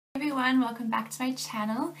everyone, welcome back to my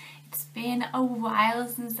channel. It's been a while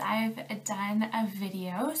since I've done a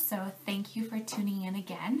video, so thank you for tuning in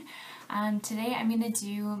again. Today I'm going to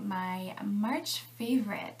do my March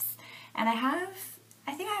favorites, and I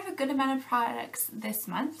think I have a good amount of products this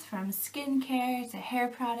month, from skincare to hair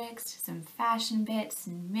products to some fashion bits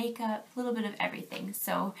and makeup, a little bit of everything.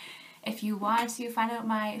 So if you want to find out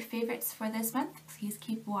my favorites for this month, please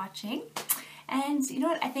keep watching. And you know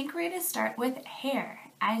what, I think we're going to start with hair.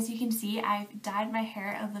 As you can see, I've dyed my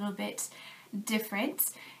hair a little bit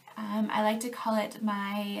different. I like to call it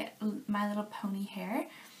my Little Pony hair.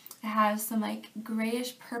 It has some like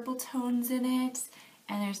grayish purple tones in it,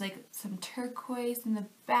 and there's like some turquoise in the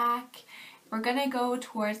back. We're going to go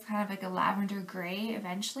towards kind of like a lavender gray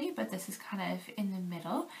eventually, but this is kind of in the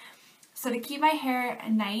middle. So to keep my hair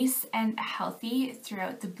nice and healthy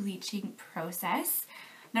throughout the bleaching process,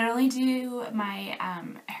 not only do my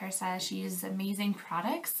hairstylist use amazing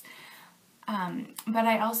products, but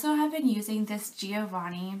I also have been using this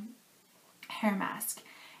Giovanni hair mask.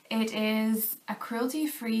 It is a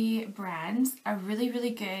cruelty-free brand, a really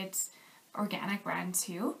good organic brand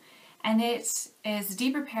too, and it is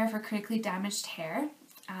deep repair for critically damaged hair.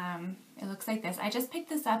 It looks like this. I just picked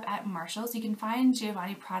this up at Marshall's. You can find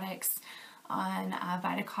Giovanni products on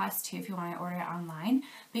Vitacost too if you want to order it online,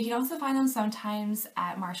 but you can also find them sometimes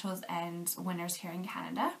at Marshall's and Winners here in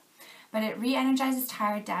Canada. But it re-energizes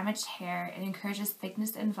tired, damaged hair, it encourages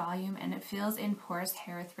thickness and volume, and it fills in porous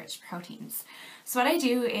hair with rich proteins. So what I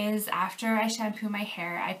do is, after I shampoo my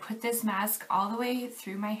hair, I put this mask all the way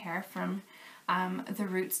through my hair from the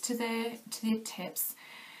roots to the tips,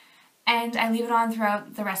 and I leave it on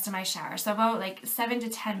throughout the rest of my shower. So about like 7 to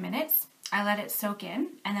 10 minutes. I let it soak in,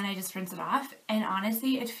 and then I just rinse it off, and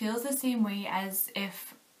honestly it feels the same way as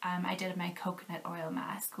if I did my coconut oil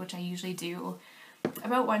mask, which I usually do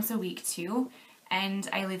about once a week too, and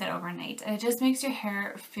I leave that overnight, and it just makes your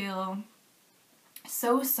hair feel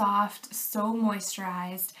so soft, so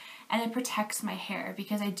moisturized, and it protects my hair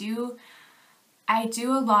because I do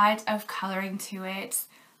a lot of coloring to it.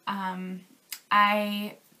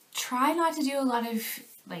 I try not to do a lot of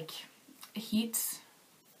like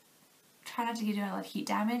try not to do a lot of heat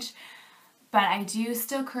damage, but I do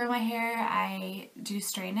still curl my hair, I do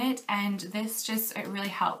straighten it, and this just, it really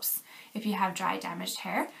helps if you have dry, damaged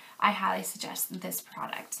hair. I highly suggest this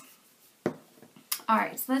product.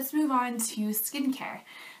 Alright, so let's move on to skincare.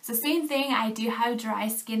 So same thing, I do have dry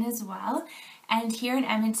skin as well, and here in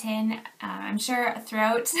Edmonton, I'm sure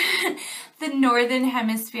throughout the northern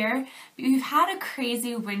hemisphere, we've had a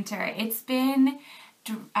crazy winter. It's been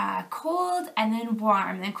cold and then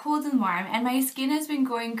warm, then cold and warm, and my skin has been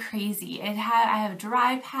going crazy. I have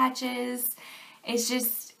dry patches, it's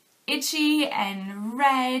just itchy and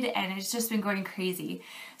red, and it's just been going crazy.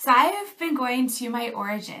 So I have been going to my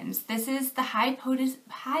Origins. This is the high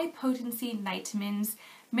potency Nightamins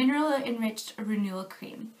mineral enriched renewal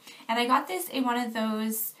cream, and I got this in one of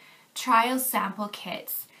those trial sample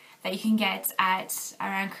kits that you can get at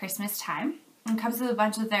around Christmas time. It comes with a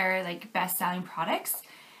bunch of their like best-selling products,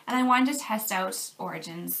 and I wanted to test out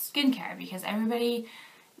Origins skincare because everybody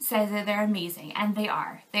says that they're amazing, and they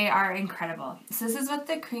are. They are incredible. So this is what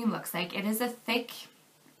the cream looks like. It is a thick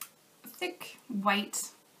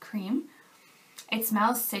white cream. It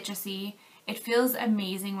smells citrusy. It feels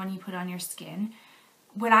amazing when you put it on your skin.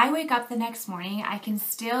 When I wake up the next morning, I can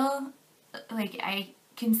still, I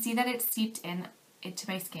can see that it's seeped into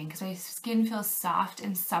my skin because my skin feels soft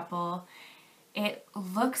and supple. It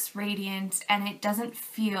looks radiant, and it doesn't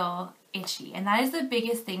feel itchy, and that is the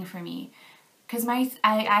biggest thing for me because I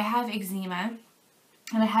have eczema,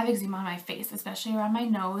 and I have eczema on my face, especially around my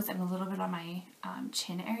nose and a little bit on my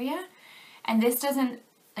chin area, and this doesn't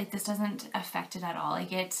affect it at all.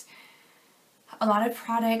 A lot of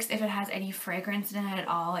products, if it has any fragrance in it at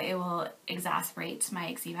all, it will exacerbate my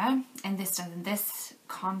eczema, and this doesn't. This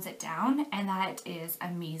calms it down, and that is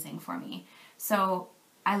amazing for me. So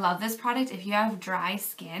I love this product. If you have dry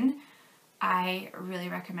skin, I really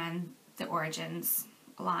recommend the Origins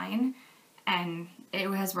line, and it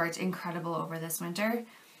has worked incredible over this winter.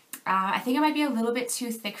 I think it might be a little bit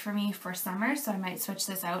too thick for me for summer, so I might switch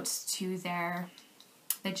this out to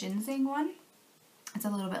the ginseng one. It's a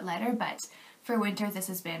little bit lighter, but for winter this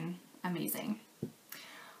has been amazing.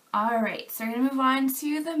 Alright, so we're going to move on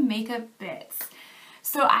to the makeup bits.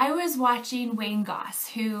 So I was watching Wayne Goss,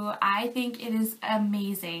 who I think it is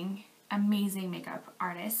amazing makeup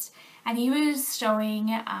artist, and he was showing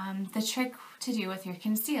the trick to do with your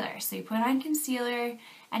concealer. So you put on concealer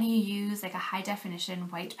and you use like a high definition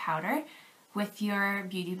white powder with your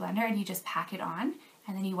beauty blender, and you just pack it on,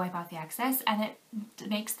 and then you wipe out the excess, and it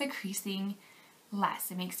makes the creasing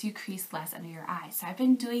less. It makes you crease less under your eyes. So I've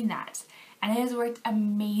been doing that and it has worked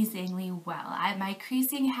amazingly well. My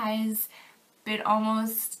creasing has been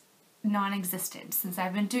almost non-existent since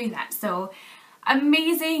I've been doing that. So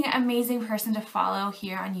amazing, amazing person to follow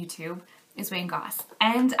here on YouTube is Wayne Goss.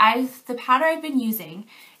 And the powder I've been using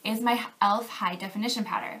is my e.l.f. High Definition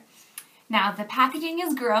Powder. Now the packaging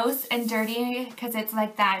is gross and dirty because it's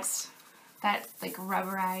like that like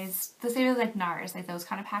rubberized, the same as like NARS, like those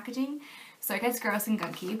kind of packaging. So it gets gross and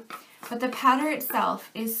gunky. But the powder itself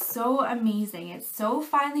is so amazing. It's so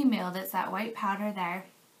finely milled. It's that white powder there.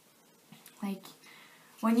 Like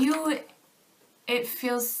when it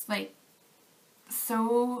feels like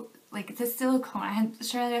so, like it's a silicone. I'm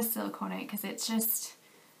sure it has silicone in it because it's just,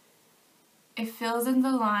 it fills in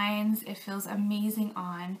the lines. It feels amazing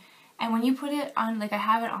on. And when you put it on, like I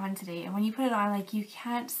have it on today, and when you put it on, like you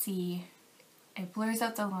can't see, it blurs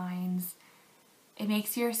out the lines. It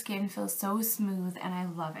makes your skin feel so smooth and I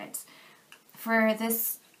love it. For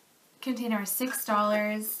this container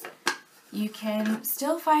 $6, you can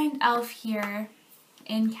still find e.l.f. here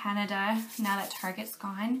in Canada now that Target's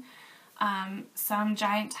gone. Some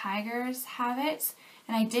Giant Tigers have it,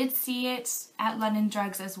 and I did see it at London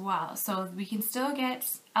Drugs as well. So we can still get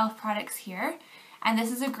e.l.f. products here, and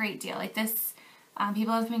this is a great deal. Like this,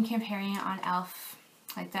 people have been comparing it on e.l.f.,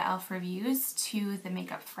 like the e.l.f. reviews, to the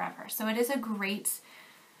Makeup Forever. So it is a great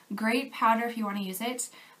powder if you want to use it.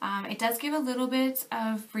 It does give a little bit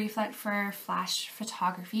of reflect for flash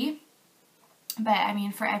photography, but I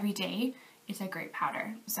mean for every day, it's a great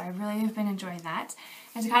powder. So I really have been enjoying that.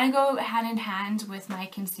 And to kind of go hand in hand with my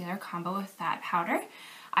concealer combo with that powder,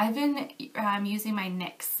 I've been using my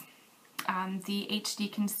NYX, the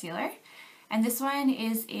HD concealer, and this one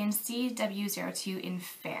is in CW02 in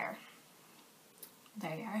Fair.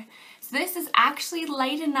 There you are. So this is actually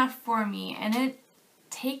light enough for me, and it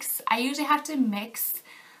takes, I usually have to mix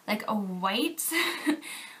like a white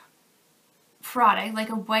product, like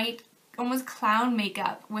a white almost clown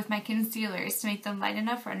makeup with my concealers to make them light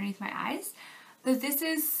enough for underneath my eyes. But this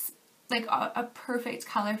is like a perfect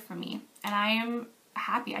color for me, and I am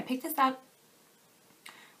happy. I picked this up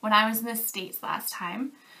when I was in the States last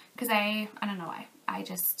time because I don't know why. I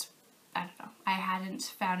don't know. I hadn't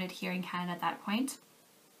found it here in Canada at that point.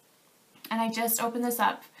 And I just opened this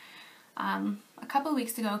up a couple of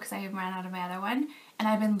weeks ago because I ran out of my other one, and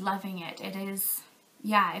I've been loving it. It is,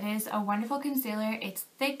 yeah, it is a wonderful concealer. It's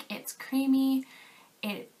thick, it's creamy,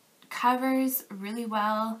 it covers really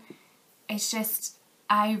well. It's just,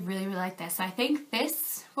 I really, really like this. So I think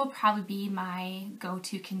this will probably be my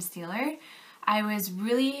go-to concealer. I was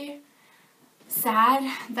really sad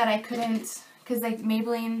that I couldn't, because like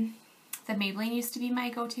Maybelline, the Maybelline used to be my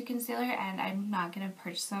go-to concealer, and I'm not going to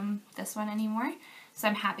purchase this one anymore. So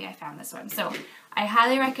I'm happy I found this one. So I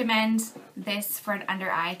highly recommend this for an under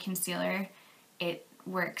eye concealer. It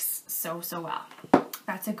works so, so well.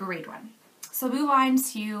 That's a great one. So move on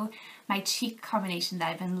to my cheek combination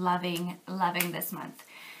that I've been loving this month.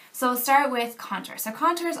 So I'll start with contour. So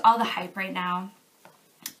contour is all the hype right now.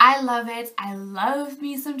 I love it. I love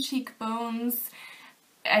me some cheekbones.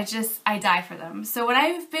 I die for them. So what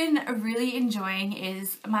I've been really enjoying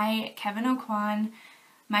is my Kevyn Aucoin,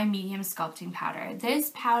 my medium sculpting powder.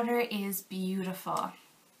 This powder is beautiful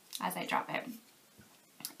as I drop it.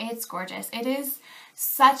 It's gorgeous. It is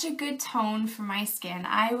such a good tone for my skin.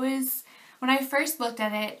 When I first looked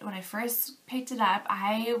at it, when I first picked it up,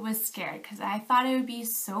 I was scared because I thought it would be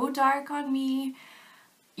so dark on me.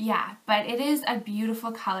 Yeah, but it is a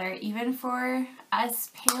beautiful color. Even for us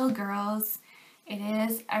pale girls, it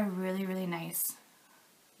is a really, really nice,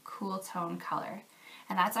 cool tone color.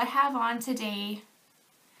 And that's what I have on today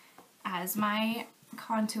as my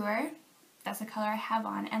contour. That's the color I have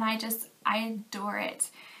on, and I adore it.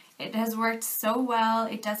 It has worked so well.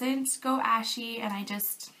 It doesn't go ashy, and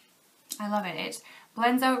I love it. It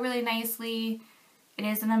blends out really nicely. It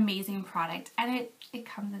is an amazing product, and it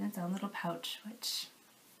comes in its own little pouch, which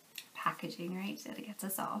packaging, right? It gets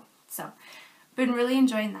us all. So, been really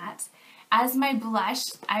enjoying that. As my blush,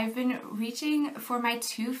 I've been reaching for my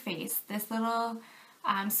Too Faced, this little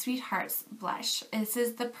Sweethearts blush. This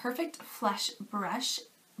is the Perfect Flush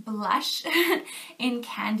blush in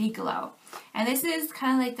Candy Glow. And this is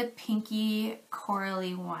kind of like the pinky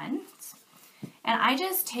corally one. And I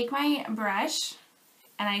just take my brush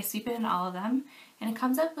and I sweep it in all of them, and it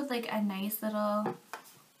comes up with like a nice little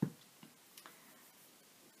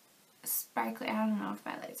sparkly, I don't know if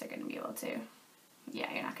my lights are going to be able to,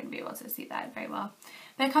 yeah, you're not going to be able to see that very well,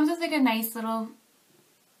 but it comes with like a nice little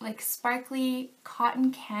like sparkly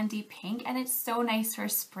cotton candy pink, and it's so nice for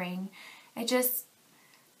spring. It just,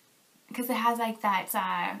 because it has like that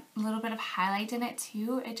little bit of highlight in it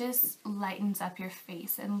too. It just lightens up your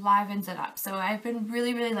face and livens it up. So I've been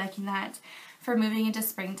really, really liking that for moving into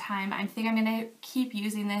springtime. I think I'm going to keep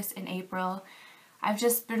using this in April. I've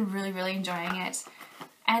just been really, really enjoying it.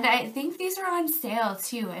 And I think these are on sale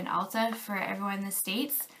too in Ulta for everyone in the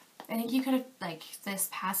States. I think you could have, like this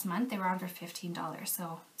past month, they were on for $15.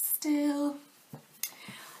 So still.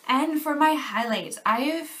 And for my highlight,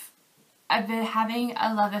 I've been having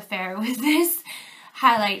a love affair with this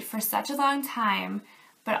highlight for such a long time,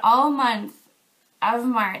 but all month of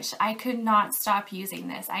March, I could not stop using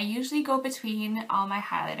this. I usually go between all my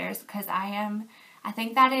highlighters because I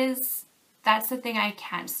think that's the thing I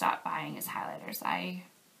can't stop buying is highlighters. I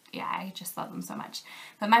just love them so much.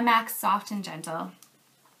 But my MAC Soft and Gentle,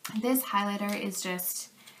 this highlighter is just,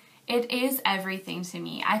 it is everything to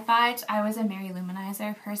me. I thought I was a Mary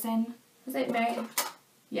Luminizer person. Was it Mary?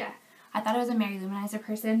 Yeah. I thought I was a Mary Luminizer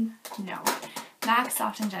person. No. MAC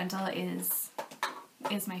Soft and Gentle is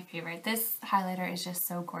my favorite. This highlighter is just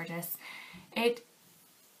so gorgeous. It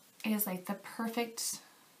is like the perfect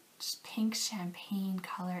just pink champagne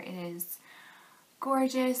color. It is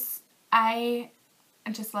gorgeous. I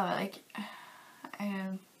just love it. Like,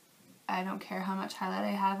 I don't care how much highlight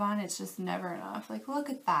I have on. It's just never enough. Like, look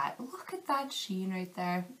at that. Look at that sheen right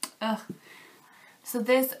there. Ugh. So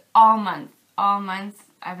this all month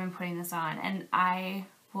I've been putting this on, and I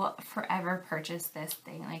will forever purchase this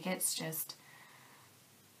thing. Like, it's just,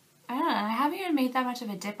 I don't know, I haven't even made that much of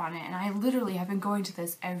a dip on it, and I literally have been going to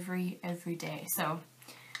this every day. So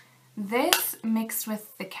this mixed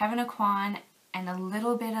with the Kevyn Aucoin and a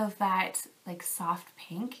little bit of that like soft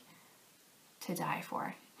pink, to die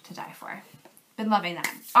for. Been loving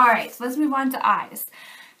that. Alright, so let's move on to eyes.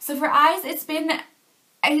 So for eyes, it's been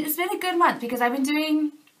a good month because I've been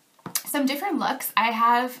doing some different looks. I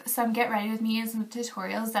have some get ready with me and some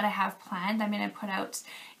tutorials that I have planned I'm going to put out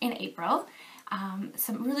in April.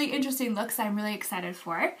 Some really interesting looks I'm really excited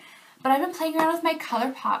for. But I've been playing around with my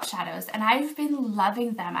Colorpop shadows and I've been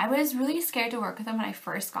loving them. I was really scared to work with them when I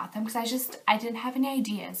first got them because I didn't have any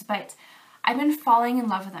ideas, but I've been falling in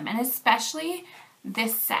love with them, and especially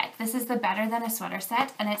this set. This is the Better Than a Sweater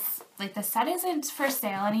set, and it's like the set isn't for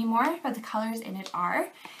sale anymore, but the colors in it are.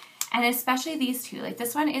 And especially these two. Like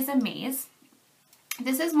this one is Amaze.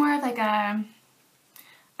 This is more of like a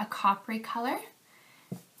coppery color.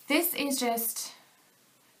 This is just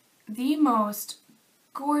the most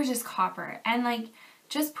gorgeous copper, and like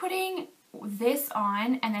just putting this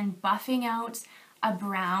on and then buffing out a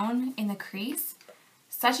brown in the crease,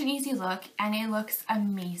 such an easy look, and it looks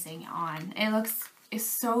amazing on. It's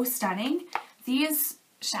so stunning. These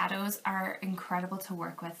shadows are incredible to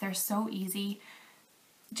work with. They're so easy,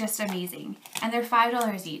 just amazing. And they're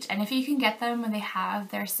 $5 each. And if you can get them when they have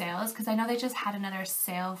their sales, because I know they just had another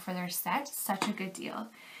sale for their set, such a good deal.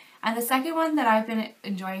 And the second one that I've been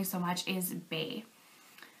enjoying so much is Bay.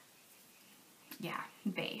 Yeah,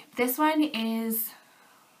 Bay. This one is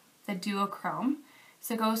the Duochrome.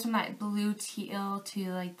 So it goes from that blue teal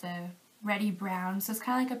to like the reddy brown. So it's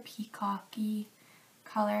kind of like a peacocky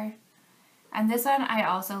color. And this one I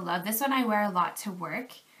also love. This one I wear a lot to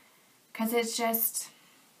work because it's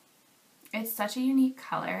such a unique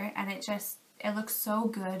color, and it looks so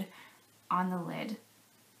good on the lid.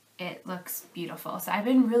 It looks beautiful. So I've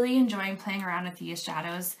been really enjoying playing around with these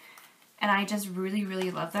shadows, and I just really,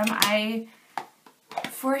 really love them. I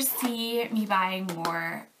foresee me buying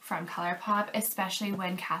more from Colorpop, especially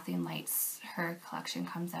when Kathleen Light's her collection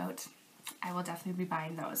comes out. I will definitely be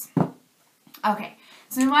buying those. Okay,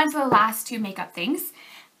 so move on to the last two makeup things.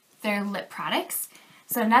 They're lip products.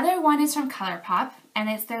 So another one is from Colorpop, and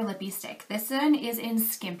it's their Lippie stick. This one is in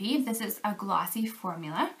Skimpy. This is a glossy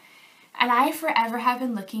formula. And I forever have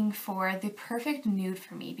been looking for the perfect nude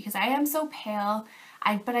for me because I am so pale,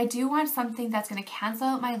 but I do want something that's going to cancel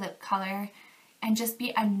out my lip color and just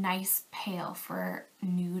be a nice pale for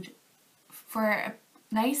nude, for a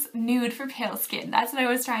nice nude for pale skin. That's what I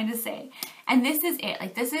was trying to say. And this is it.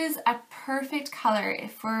 Like, this is a perfect color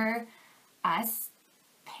for us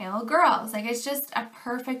pale girls. Like, it's just a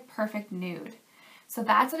perfect nude. So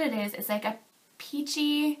that's what it is. It's like a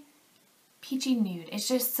peachy nude. It's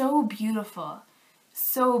just so beautiful.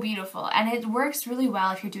 So beautiful. And it works really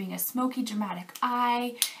well if you're doing a smoky dramatic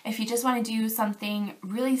eye, if you just want to do something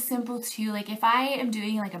really simple too. Like if I am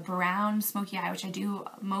doing like a brown smoky eye, which I do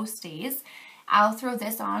most days, I'll throw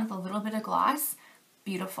this on with a little bit of gloss.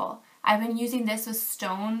 Beautiful. I've been using this with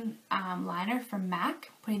Stone liner from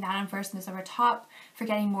MAC, putting that on first and this over top for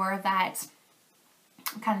getting more of that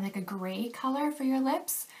kind of like a gray color for your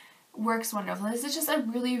lips. Works wonderful. This is just a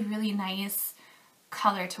really nice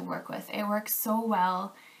color to work with. It works so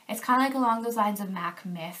well. It's kind of like along those lines of MAC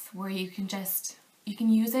Myth, where you can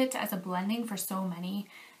use it as a blending for so many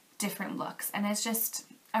different looks, and it's just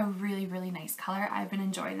a really, really nice color. I've been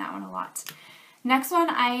enjoying that one a lot. Next one,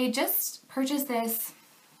 I just purchased this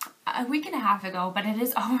a week and a half ago, but it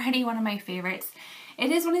is already one of my favorites.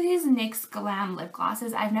 It is one of these NYX GLam lip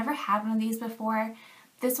glosses. I've never had one of these before.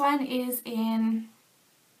 This one is in,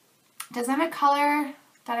 doesn't have a color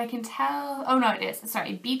that I can tell. Oh no, it is.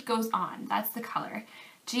 Sorry, Beat Goes On. That's the color.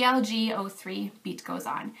 GLG03 Beat Goes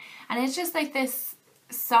On. And it's just like this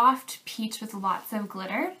soft peach with lots of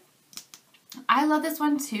glitter. I love this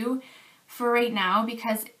one too for right now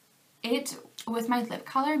because it, with my lip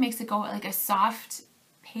color, makes it go like a soft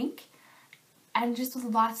pink and just with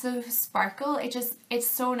lots of sparkle. It's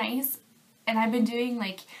so nice. And I've been doing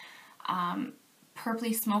like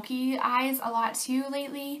purpley smoky eyes a lot too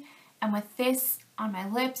lately. And with this on my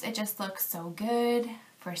lips, it just looks so good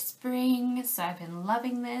for spring. So I've been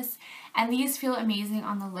loving this. And these feel amazing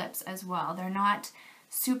on the lips as well. They're not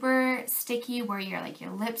super sticky where your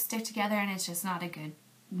lips stick together and it's just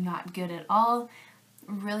not good at all.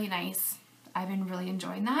 Really nice. I've been really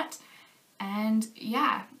enjoying that. And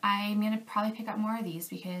yeah, I'm gonna probably pick up more of these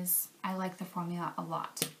because I like the formula a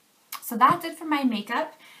lot. So that's it for my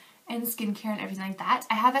makeup and skincare and everything like that.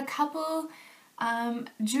 I have a couple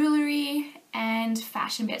jewelry and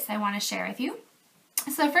fashion bits I want to share with you.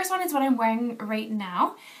 So the first one is what I'm wearing right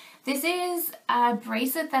now. This is a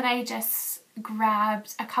bracelet that I just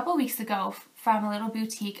grabbed a couple weeks ago from a little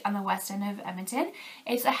boutique on the west end of Edmonton.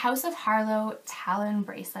 It's a House of Harlow Talon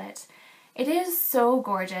bracelet. It is so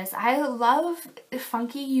gorgeous. I love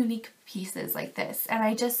funky, unique pieces like this, and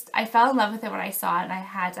I fell in love with it when I saw it and I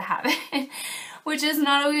had to have it, which is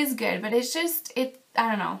not always good, but it's just, I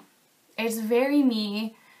don't know. It's very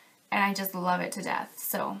me, and I just love it to death.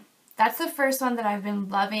 So that's the first one that I've been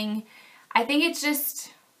loving. I think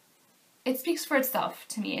it speaks for itself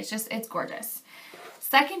to me. It's gorgeous.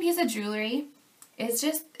 Second piece of jewelry is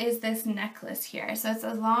this necklace here. So it's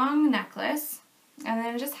a long necklace, and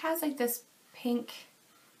then it just has like this pink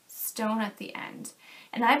stone at the end.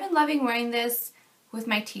 And I've been loving wearing this with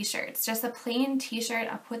my t-shirts. Just a plain t-shirt.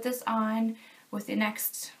 I'll put this on with the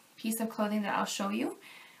next piece of clothing that I'll show you.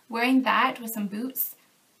 Wearing that with some boots.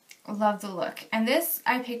 Love the look. And this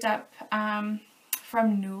I picked up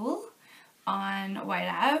from Noul on White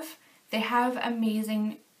Ave. They have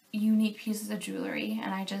amazing, unique pieces of jewelry,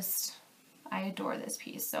 and I adore this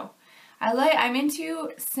piece. So I'm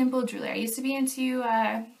into simple jewelry. I used to be into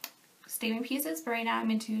statement pieces, but right now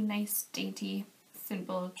I'm into nice, dainty,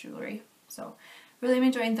 simple jewelry. So really am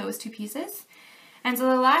enjoying those two pieces. And so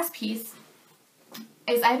the last piece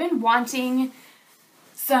is I've been wanting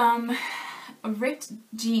some ripped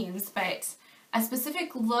jeans, but a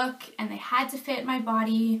specific look, and they had to fit my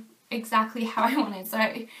body exactly how I wanted. So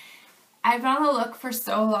I've been on the look for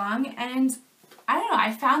so long, and I don't know,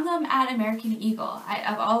 I found them at American Eagle,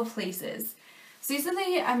 of all places. So these are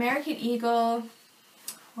the American Eagle,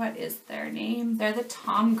 what is their name? They're the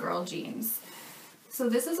Tomgirl jeans. So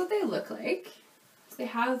this is what they look like. So they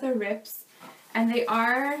have the rips, and they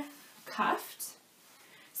are cuffed.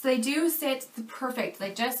 So they do sit perfect,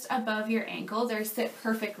 like just above your ankle. They sit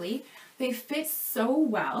perfectly. They fit so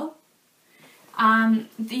well.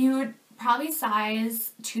 You would probably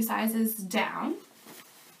size 2 sizes down,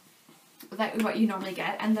 like what you normally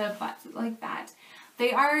get, and the butt like that.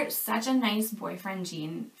 They are such a nice boyfriend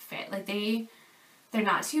jean fit. Like they're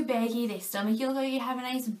not too baggy. They still make you look like you have a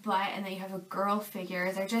nice butt, and then you have a girl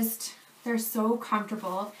figure. They're so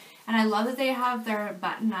comfortable, and I love that they have their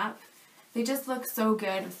button up. They just look so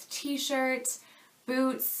good with t-shirts,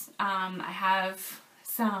 boots. I have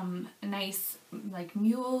some nice like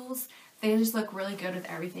mules. They just look really good with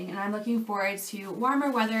everything, and I'm looking forward to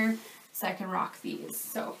warmer weather so I can rock these.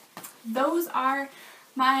 So those are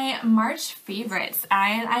my March favorites,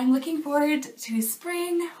 and I'm looking forward to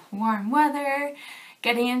spring, warm weather,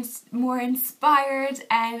 getting more inspired,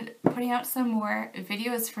 and putting out some more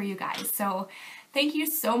videos for you guys. So thank you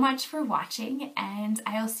so much for watching, and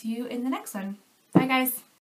I'll see you in the next one. Bye guys!